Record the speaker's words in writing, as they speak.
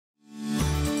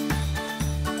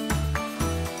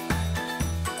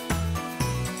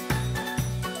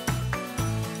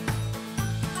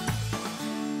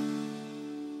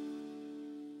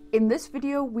In this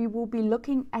video, we will be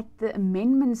looking at the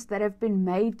amendments that have been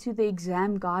made to the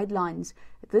exam guidelines.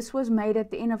 This was made at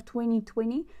the end of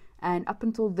 2020, and up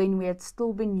until then, we had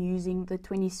still been using the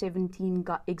 2017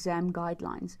 exam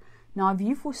guidelines. Now, if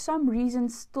you for some reason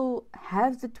still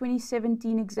have the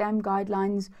 2017 exam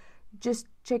guidelines, just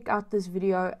check out this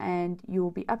video and you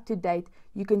will be up to date.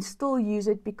 You can still use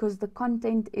it because the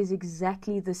content is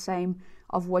exactly the same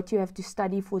of what you have to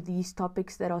study for these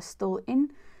topics that are still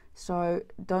in. So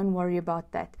don't worry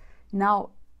about that.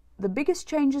 Now, the biggest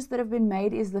changes that have been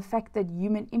made is the fact that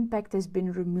human impact has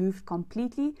been removed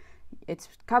completely. It's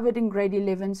covered in grade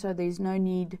 11, so there's no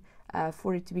need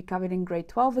for it to be covered in grade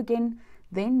 12 again.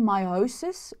 Then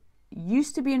meiosis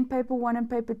used to be in paper 1 and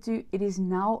paper 2. It is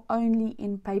now only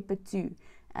in paper 2.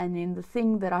 And then the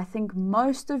thing that I think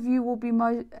most of you will be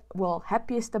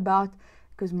happiest about,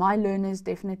 because my learners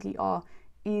definitely are,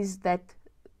 is that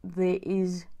there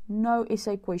is no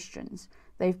essay questions.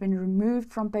 They've been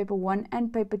removed from paper 1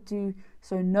 and paper 2,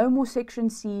 so no more section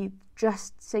C,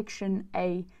 just section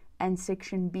A and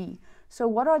section B. So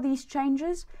what are these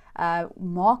changes?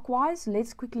 Mark wise,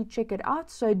 let's quickly check it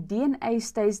out. So DNA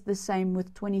stays the same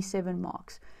with 27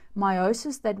 marks.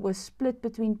 Meiosis, that was split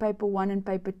between paper 1 and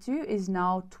paper 2, is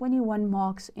now 21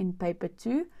 marks in paper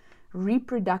 2.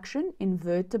 Reproduction,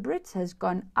 invertebrates, has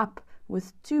gone up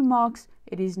with 2 marks.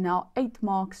 It is now 8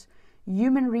 marks.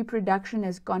 Human reproduction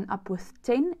has gone up with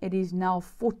 10. It is now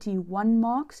 41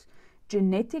 marks.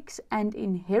 Genetics and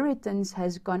inheritance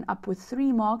has gone up with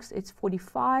 3 marks. It's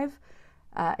 45.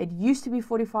 It used to be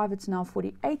 45. It's now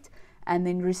 48. And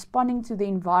then responding to the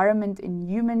environment in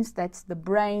humans, that's the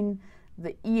brain,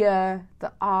 the ear,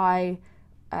 the eye,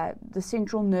 the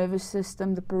central nervous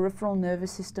system, the peripheral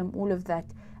nervous system, all of that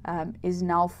is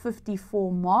now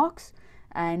 54 marks.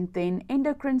 And then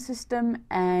endocrine system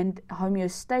and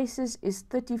homeostasis is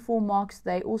 34 marks.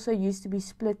 They also used to be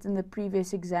split in the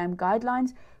previous exam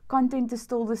guidelines. Content is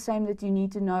still the same that you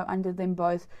need to know under them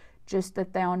both, just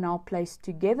that they are now placed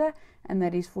together, and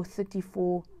that is for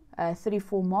 34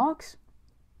 marks.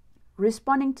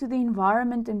 Responding to the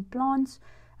environment in plants,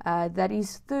 that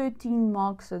is 13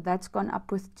 marks, so that's gone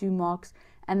up with 2 marks.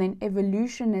 And then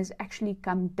evolution has actually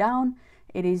come down.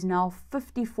 It is now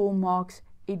 54 marks.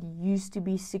 It used to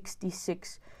be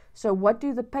 66. So what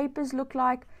do the papers look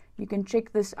like? You can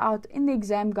check this out in the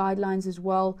exam guidelines as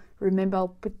well. Remember, I'll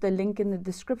put the link in the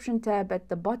description tab at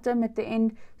the bottom at the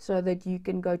end so that you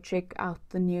can go check out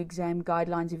the new exam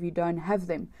guidelines if you don't have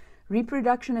them.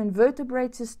 Reproduction in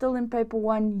vertebrates is still in paper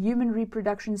 1. Human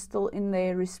reproduction is still in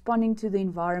there, responding to the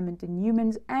environment in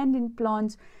humans and in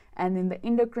plants. And then the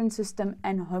endocrine system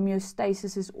and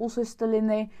homeostasis is also still in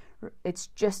there. It's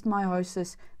just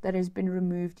meiosis that has been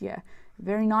removed here.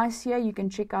 Very nice here. You can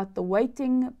check out the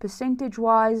weighting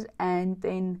percentage-wise and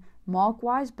then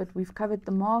mark-wise, but we've covered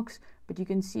the marks, but you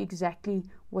can see exactly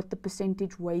what the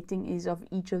percentage weighting is of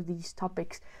each of these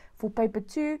topics. For paper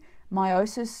 2,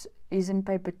 meiosis is in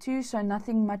paper 2, so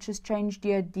nothing much has changed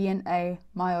here. DNA,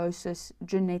 meiosis,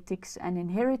 genetics and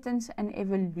inheritance, and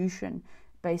evolution.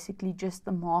 Basically just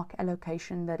the mark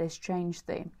allocation that has changed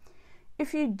there.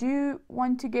 If you do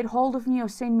want to get hold of me or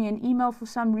send me an email for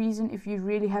some reason, if you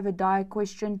really have a dire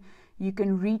question, you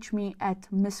can reach me at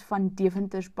Miss van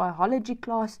Deventer's biology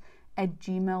class at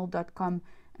gmail.com,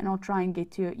 and I'll try and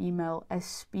get to your email as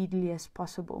speedily as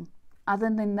possible. Other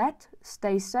than that,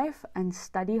 stay safe and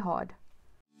study hard.